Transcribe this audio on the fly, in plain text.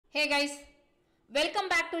Hey guys, welcome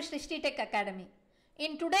back to Shristi Tech Academy.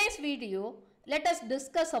 In today's video, let us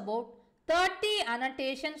discuss about 30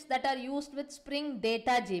 annotations that are used with Spring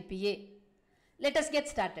Data JPA. Let us get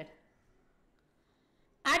started.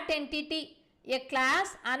 At entity, a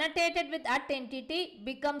class annotated with at entity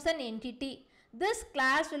becomes an entity. This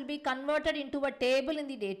class will be converted into a table in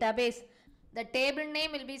the database. The table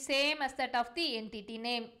name will be same as that of the entity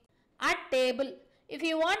name. At table, if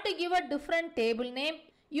you want to give a different table name,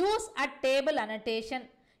 use at table annotation.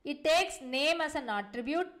 It takes name as an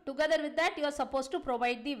attribute. Together with that, you are supposed to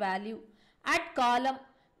provide the value. At column,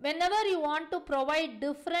 whenever you want to provide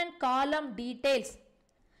different column details,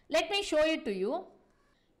 let me show it to you.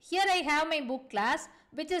 Here I have my book class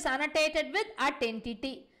which is annotated with at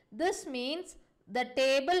entity. This means the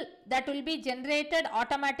table that will be generated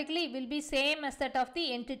automatically will be same as that of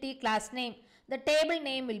the entity class name. The table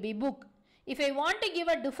name will be book. If I want to give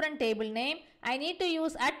a different table name, I need to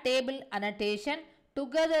use at table annotation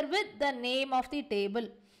together with the name of the table.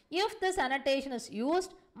 If this annotation is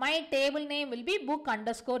used, my table name will be book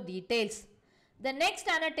underscore details. The next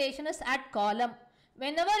annotation is at column.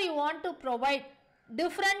 Whenever you want to provide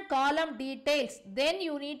different column details, then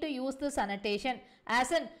you need to use this annotation.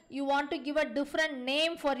 As in, you want to give a different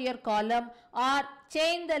name for your column, or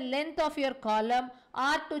change the length of your column,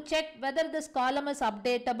 or to check whether this column is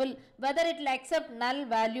updatable, whether it will accept null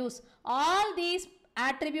values. All these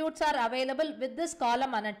attributes are available with this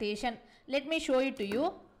column annotation. Let me show it to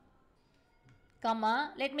you.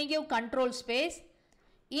 Comma, let me give control space.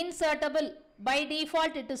 Insertable, by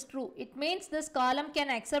default it is true. It means this column can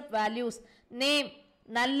accept values. Name,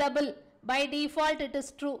 nullable, by default it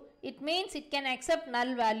is true. It means it can accept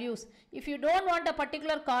null values. If you don't want a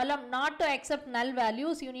particular column not to accept null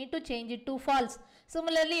values, you need to change it to false.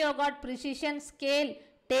 Similarly, you have got precision, scale,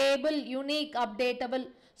 table, unique, updatable.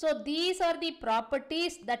 So these are the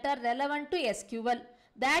properties that are relevant to SQL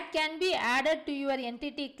that can be added to your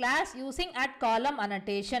entity class using at column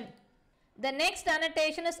annotation. The next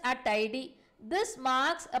annotation is at ID. This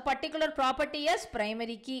marks a particular property as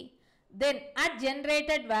primary key. Then at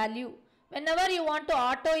generated value. Whenever you want to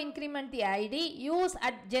auto increment the ID, use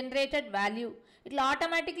at generated value. It will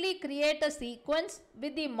automatically create a sequence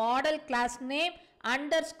with the model class name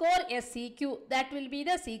underscore SCQ. That will be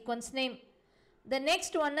the sequence name. The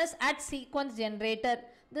next one is at sequence generator.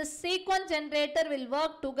 This sequence generator will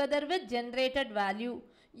work together with generated value.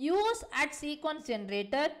 Use at sequence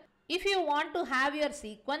generator. If you want to have your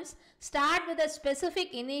sequence start with a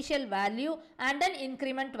specific initial value and an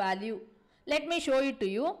increment value. Let me show it to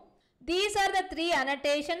you. These are the three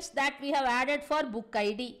annotations that we have added for book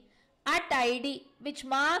ID. At ID, which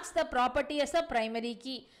marks the property as a primary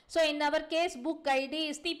key. So in our case, book ID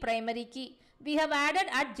is the primary key. We have added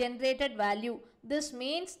at generated value. This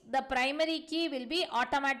means the primary key will be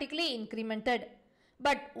automatically incremented.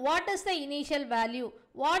 But what is the initial value?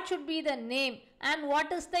 What should be the name? And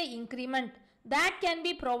what is the increment? That can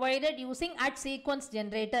be provided using at sequence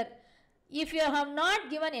generator. If you have not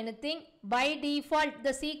given anything, by default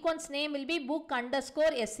the sequence name will be book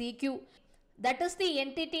underscore SCQ. That is the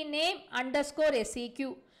entity name underscore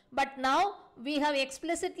SCQ. But now we have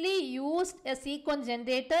explicitly used a sequence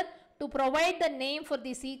generator to provide the name for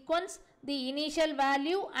the sequence, the initial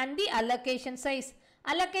value and the allocation size.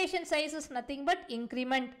 Allocation size is nothing but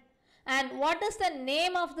increment. And what is the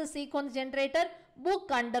name of the sequence generator? Book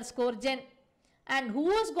underscore gen. And who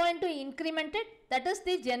is going to increment it? That is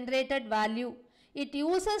the generated value. It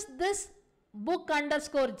uses this book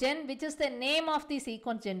underscore gen, which is the name of the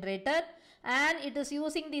sequence generator, and it is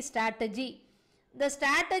using the strategy. The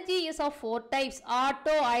strategy is of 4 types: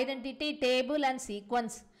 auto, identity, table and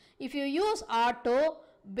sequence. If you use auto,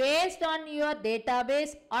 based on your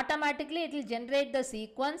database, automatically it will generate the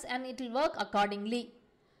sequence and it will work accordingly.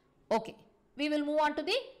 Okay, we will move on to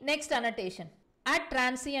the next annotation. At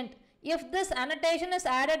transient, if this annotation is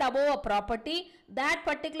added above a property, that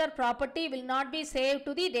particular property will not be saved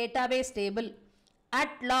to the database table. At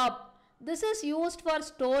lob, this is used for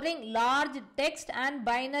storing large text and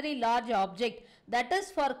binary large object, that is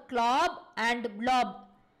for clob and blob.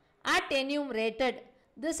 At enumerated,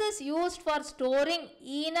 this is used for storing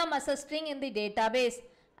enum as a string in the database.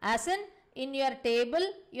 As in your table,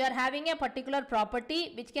 you are having a particular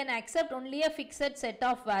property which can accept only a fixed set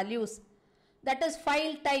of values. That is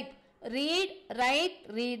file type, read, write,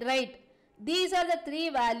 read, write. These are the 3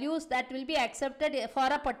 values that will be accepted for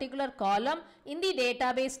a particular column in the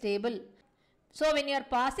database table. So when you are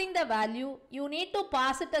passing the value, you need to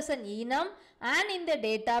pass it as an enum, and in the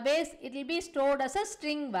database it will be stored as a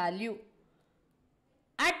string value.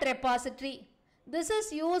 At repository, this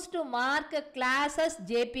is used to mark a class as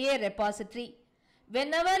JPA repository.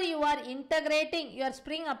 Whenever you are integrating your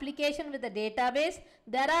Spring application with the database,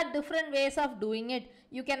 there are different ways of doing it.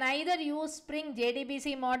 You can either use Spring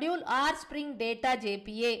JDBC module or Spring Data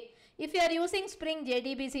JPA. If you are using Spring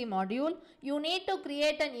JDBC module, you need to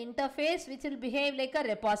create an interface which will behave like a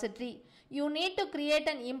repository. You need to create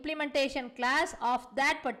an implementation class of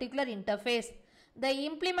that particular interface. The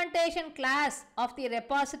implementation class of the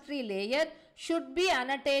repository layer should be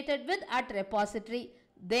annotated with @repository.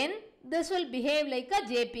 Then this will behave like a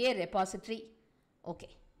JPA repository. Okay.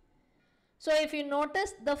 So if you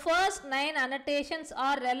notice, the first 9 annotations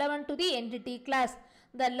are relevant to the entity class.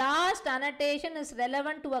 The last annotation is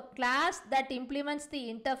relevant to a class that implements the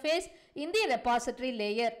interface in the repository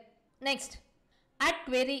layer. Next,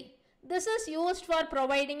 @query. This is used for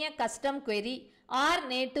providing a custom query or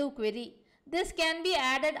native query. This can be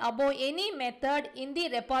added above any method in the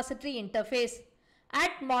repository interface.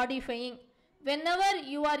 @modifying. Whenever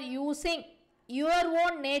you are using your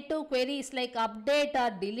own native queries like update or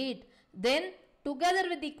delete, then together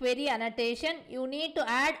with the query annotation, you need to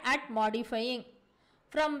add @modifying.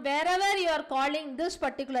 From wherever you are calling this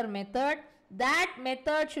particular method, that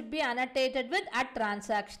method should be annotated with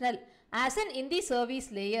 @transactional, as in the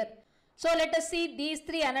service layer. So let us see these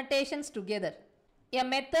 3 annotations together. A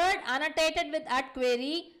method annotated with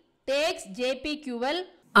 @query takes JPQL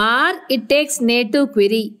or it takes native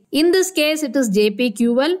query. In this case it is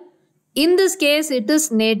JPQL. In this case it is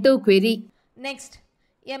native query. Next,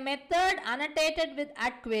 a method annotated with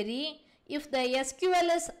 @query, if the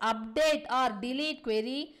SQL is update or delete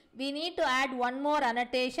query, we need to add one more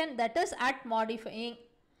annotation, that is @modifying.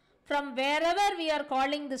 From wherever we are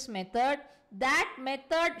calling this method, that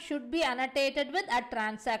method should be annotated with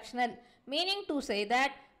 @transactional, meaning to say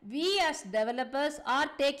that we as developers are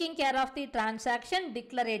taking care of the transaction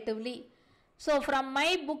declaratively. So from my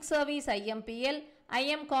book service IMPL, I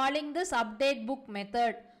am calling this update book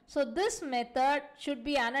method. So this method should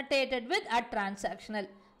be annotated with @transactional.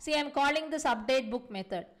 See, I am calling this update book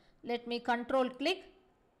method. Let me control click.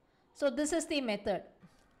 So this is the method.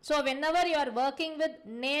 So whenever you are working with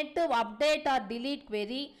native update or delete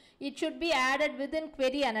query, it should be added within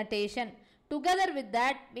query annotation. Together with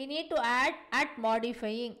that, we need to add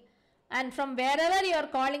 @modifying. And from wherever you are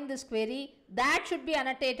calling this query, that should be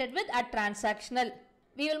annotated with @transactional.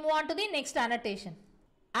 We will move on to the next annotation.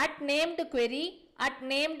 @named query,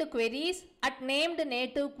 @named queries, @named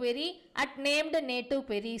native query, @named native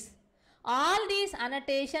queries. All these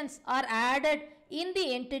annotations are added in the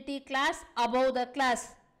entity class above the class.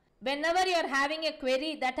 Whenever you are having a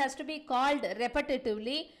query that has to be called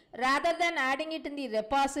repetitively, rather than adding it in the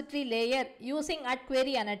repository layer using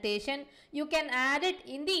 @query annotation, you can add it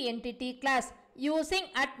in the entity class using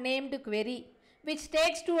 @named query, which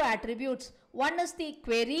takes 2 attributes. One is the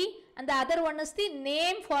query and the other one is the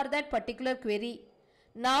name for that particular query.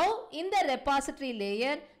 Now in the repository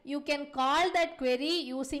layer, you can call that query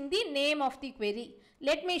using the name of the query.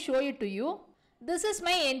 Let me show it to you. This is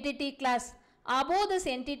my entity class. Above this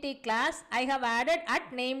entity class, I have added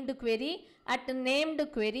 @named query, @named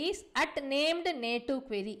queries, @named native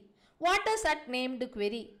query. What is @named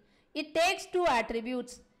query? It takes 2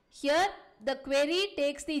 attributes. Here the query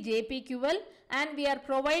takes the JPQL and we are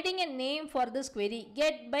providing a name for this query,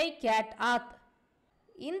 get by cat auth.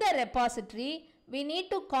 In the repository, we need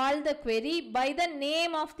to call the query by the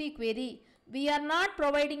name of the query. We are not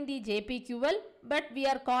providing the JPQL, but we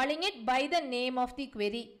are calling it by the name of the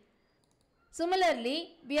query. Similarly,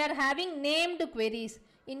 we are having named queries.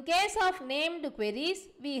 In case of named queries,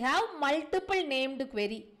 we have multiple named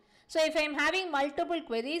query. So if I am having multiple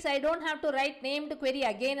queries, I don't have to write named query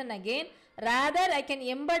again and again. Rather, I can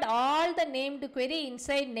embed all the named query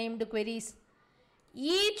inside named queries.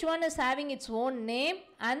 Each one is having its own name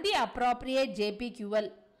and the appropriate JPQL.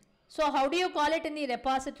 So how do you call it in the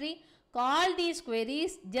repository? Call these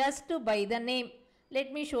queries just by the name.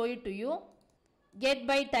 Let me show it to you. Get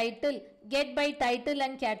by title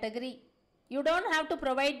and category. You don't have to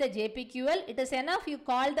provide the JPQL. It is enough you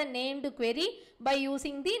call the named query by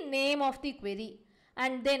using the name of the query.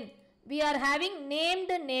 And then we are having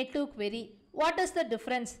named native query. What is the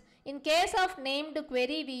difference? In case of named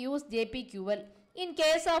query, we use JPQL. In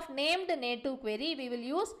case of named native query, we will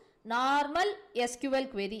use normal SQL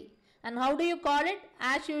query. And how do you call it?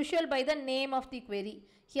 As usual, by the name of the query.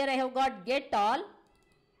 Here I have got get all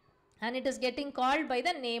and it is getting called by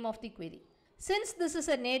the name of the query. Since this is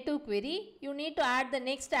a native query, you need to add the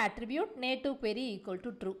next attribute, native query equal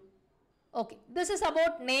to true. Okay, this is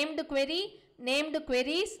about named query, named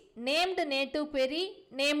queries, named native query,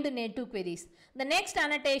 named native queries. The next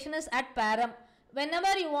annotation is @param.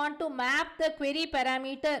 Whenever you want to map the query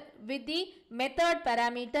parameter with the method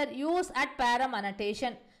parameter, use @param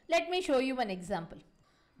annotation. Let me show you an example.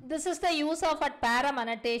 This is the use of @param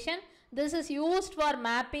annotation. This is used for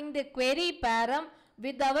mapping the query param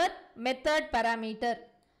with our method parameter.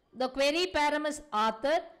 The query param is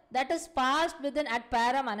author, that is passed within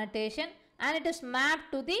 @param annotation, and it is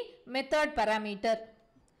mapped to the method parameter.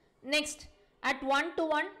 Next, at one to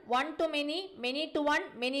one, one to many, many to one,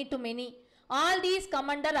 many to many. All these come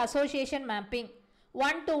under association mapping.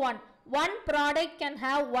 One to one, one product can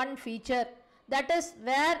have one feature. That is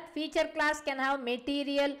where feature class can have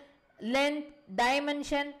material, length,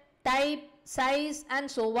 dimension, type, size,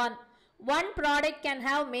 and so on. One product can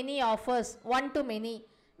have many offers, one to many.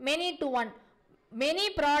 Many to one, many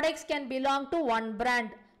products can belong to one brand.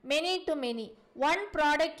 Many to many, one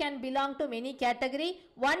product can belong to many category.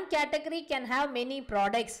 One category can have many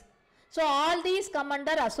products. So all these come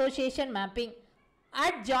under association mapping.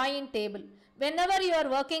 @join table. Whenever you are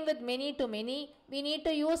working with many to many, we need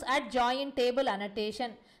to use @join table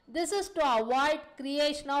annotation. This is to avoid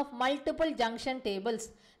creation of multiple junction tables.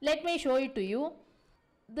 Let me show it to you.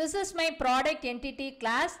 This is my product entity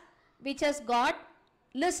class, which has got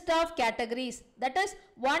list of categories. That is,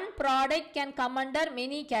 one product can come under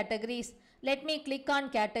many categories. Let me click on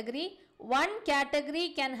category. One category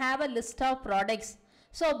can have a list of products.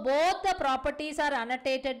 So both the properties are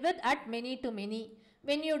annotated with @many to many.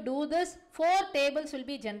 When you do this, 4 tables will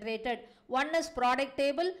be generated. One is product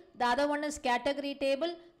table, the other one is category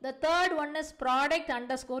table, the third one is product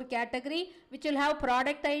underscore category, which will have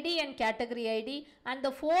product ID and category ID, and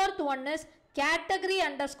the fourth one is category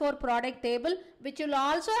underscore product table, which will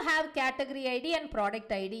also have category ID and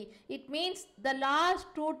product ID. It means the last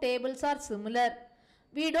 2 tables are similar.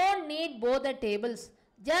 We don't need both the tables.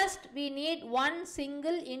 Just we need one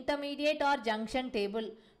single intermediate or junction table.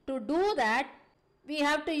 To do that, we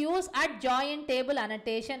have to use @join table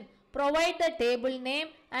annotation. Provide the table name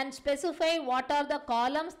and specify what are the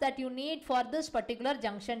columns that you need for this particular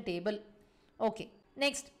junction table. Okay.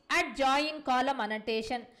 Next, @join column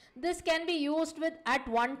annotation. This can be used with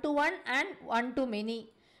 @one to one and one to many.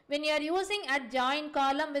 When you are using @join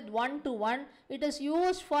column with one to one, it is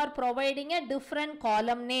used for providing a different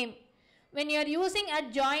column name. When you are using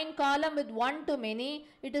 @join column with one to many,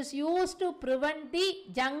 it is used to prevent the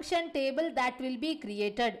junction table that will be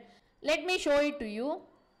created. Let me show it to you.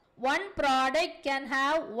 One product can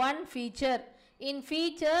have one feature. In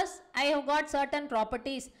features, I have got certain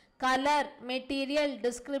properties: color, material,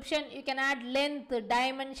 description. You can add length,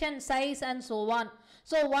 dimension, size, and so on.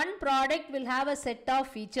 So one product will have a set of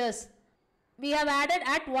features. We have added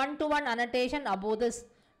 @one to one annotation above this.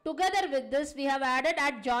 Together with this, we have added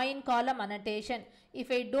 @join column annotation.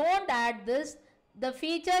 If I don't add this, the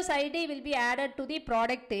features ID will be added to the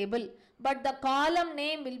product table, but the column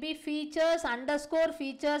name will be features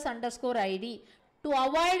underscore ID. To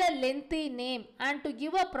avoid a lengthy name and to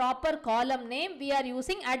give a proper column name, we are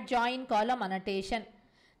using @join column annotation.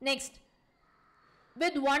 Next,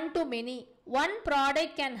 with one to many, one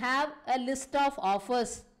product can have a list of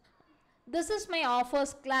offers. This is my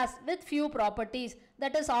offers class with few properties,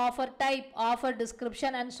 that is offer type, offer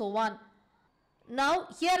description, and so on. Now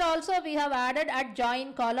here also we have added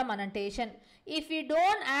 @join column annotation. If we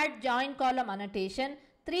don't add join column annotation,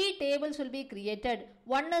 3 tables will be created.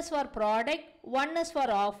 One is for product, one is for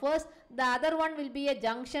offers, the other one will be a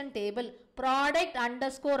junction table, product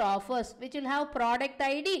underscore offers, which will have product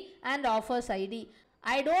ID and offers ID.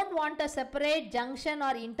 I don't want a separate junction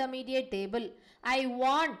or intermediate table. I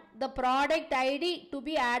want the product ID to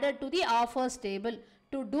be added to the offers table.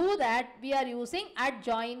 To do that, we are using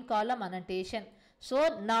 @join column annotation.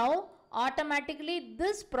 So now automatically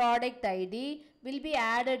this product ID will be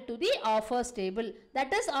added to the offers table,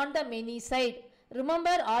 that is on the many side.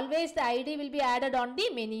 Remember, always the ID will be added on the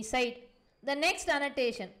many side. The next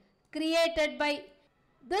annotation, created by.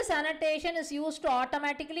 This annotation is used to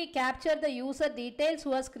automatically capture the user details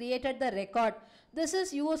who has created the record. This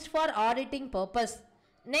is used for auditing purpose.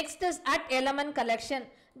 Next is @element collection.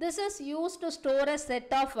 This is used to store a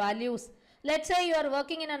set of values. Let's say you are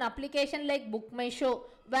working in an application like Book My Show,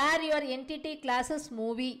 where your entity class is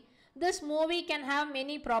movie. This movie can have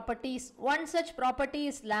many properties. One such property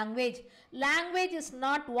is language. Language is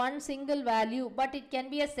not one single value, but it can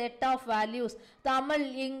be a set of values: Tamil,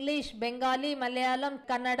 English, Bengali, Malayalam,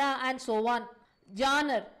 Kannada, and so on.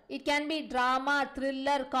 Genre, it can be drama,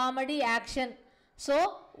 thriller, comedy, action. So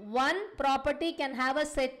one property can have a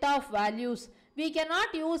set of values. We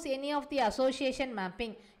cannot use any of the association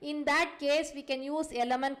mapping. In that case, we can use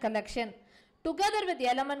element collection. Together with the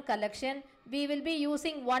element collection, we will be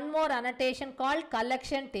using one more annotation called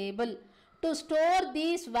collection table. to store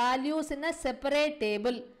these values in a separate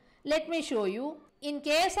table. Let me show you. In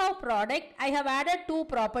case of product, I have added two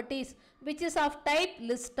properties which is of type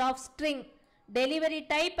list of string, delivery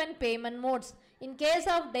type and payment modes. In case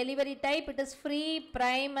of delivery type, it is free,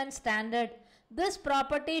 prime and standard. This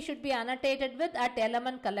property should be annotated with at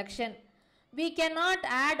element collection. We cannot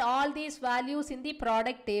add all these values in the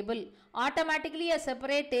product table. Automatically a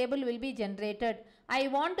separate table will be generated. I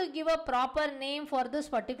want to give a proper name for this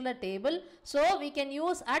particular table, so we can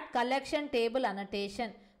use at collection table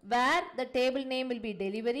annotation, where the table name will be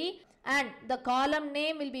delivery and the column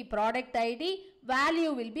name will be product ID,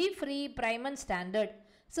 value will be free, prime and standard.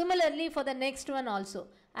 Similarly for the next one also,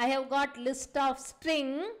 I have got list of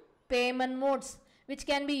string payment modes which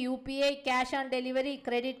can be UPI, cash on delivery,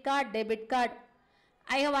 credit card, debit card.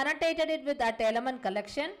 I have annotated it with at element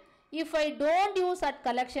collection. If I don't use at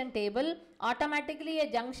collection table, automatically a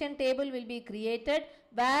junction table will be created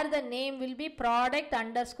where the name will be product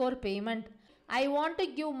underscore payment. I want to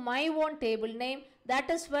give my own table name, that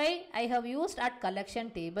is why I have used at collection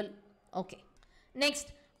table. Okay.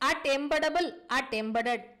 Next, at embeddable, at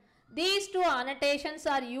embedded. These two annotations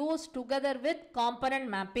are used together with component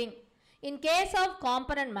mapping. In case of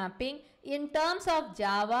component mapping, in terms of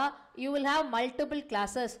Java, you will have multiple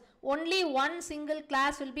classes. Only one single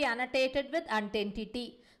class will be annotated with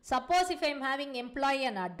entity. Suppose if I am having employee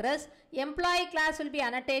and address, employee class will be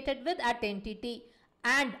annotated with entity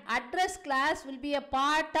and address class will be a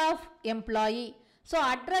part of employee. So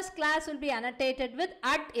address class will be annotated with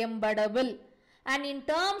 @embeddable. And in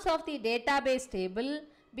terms of the database table,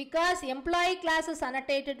 because employee class is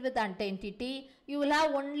annotated with entity, you will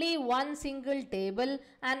have only one single table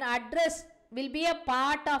and address will be a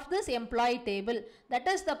part of this employee table. That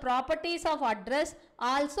is, the properties of address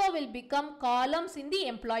also will become columns in the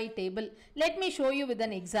employee table. Let me show you with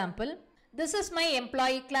an example. This is my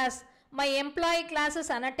employee class. My employee class is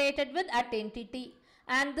annotated with @entity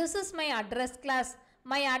and this is my address class.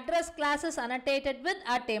 My address class is annotated with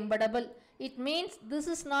 @embeddable. It means this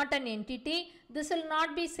is not an entity. This will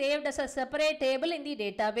not be saved as a separate table in the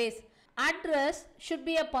database. Address should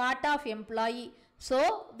be a part of employee. So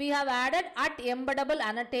we have added @embeddable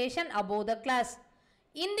annotation above the class.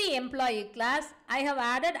 In the employee class, I have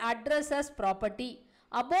added address as property.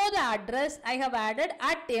 Above the address, I have added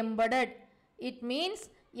 @embedded. It means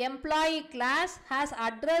employee class has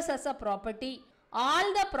address as a property. All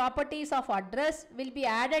the properties of address will be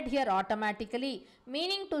added here automatically,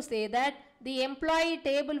 meaning to say that the employee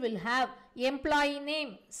table will have employee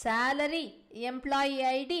name, salary, employee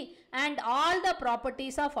ID and all the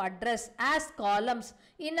properties of address as columns.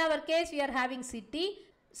 In our case, we are having city.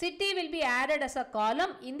 City will be added as a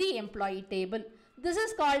column in the employee table. This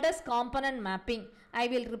is called as component mapping. I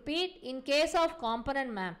will repeat, in case of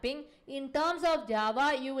component mapping, in terms of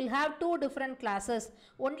Java, you will have two different classes.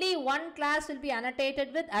 Only one class will be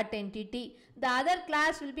annotated with @entity. The other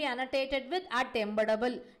class will be annotated with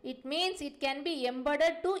 @embeddable. It means it can be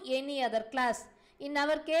embedded to any other class. In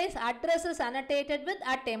our case, address is annotated with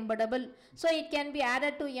 @embeddable. So it can be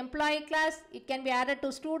added to employee class, it can be added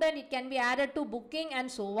to student, it can be added to booking and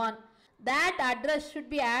so on. That address should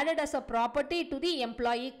be added as a property to the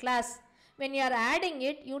employee class. When you are adding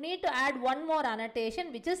it, you need to add one more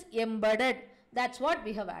annotation which is embedded. That's what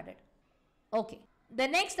we have added. Okay. The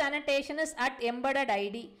next annotation is @embedded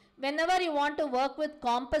ID. Whenever you want to work with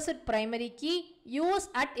composite primary key, use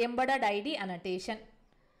 @embedded ID annotation.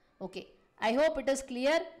 Okay. I hope it is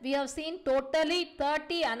clear. We have seen totally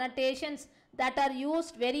 30 annotations that are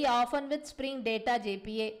used very often with Spring Data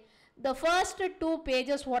JPA. The first two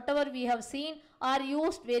pages, whatever we have seen, are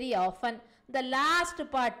used very often. The last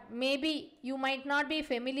part, maybe you might not be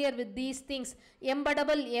familiar with these things,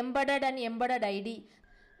 embeddable, embedded and embedded ID.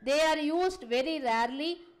 They are used very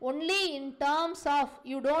rarely, only in terms of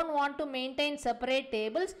you don't want to maintain separate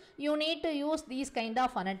tables, you need to use these kind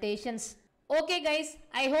of annotations. Okay guys,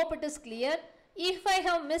 I hope it is clear. If I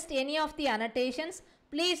have missed any of the annotations,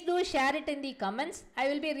 please do share it in the comments. I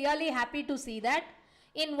will be really happy to see that.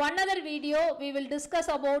 In one other video, we will discuss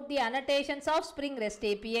about the annotations of Spring REST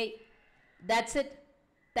API. That's it.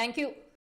 Thank you.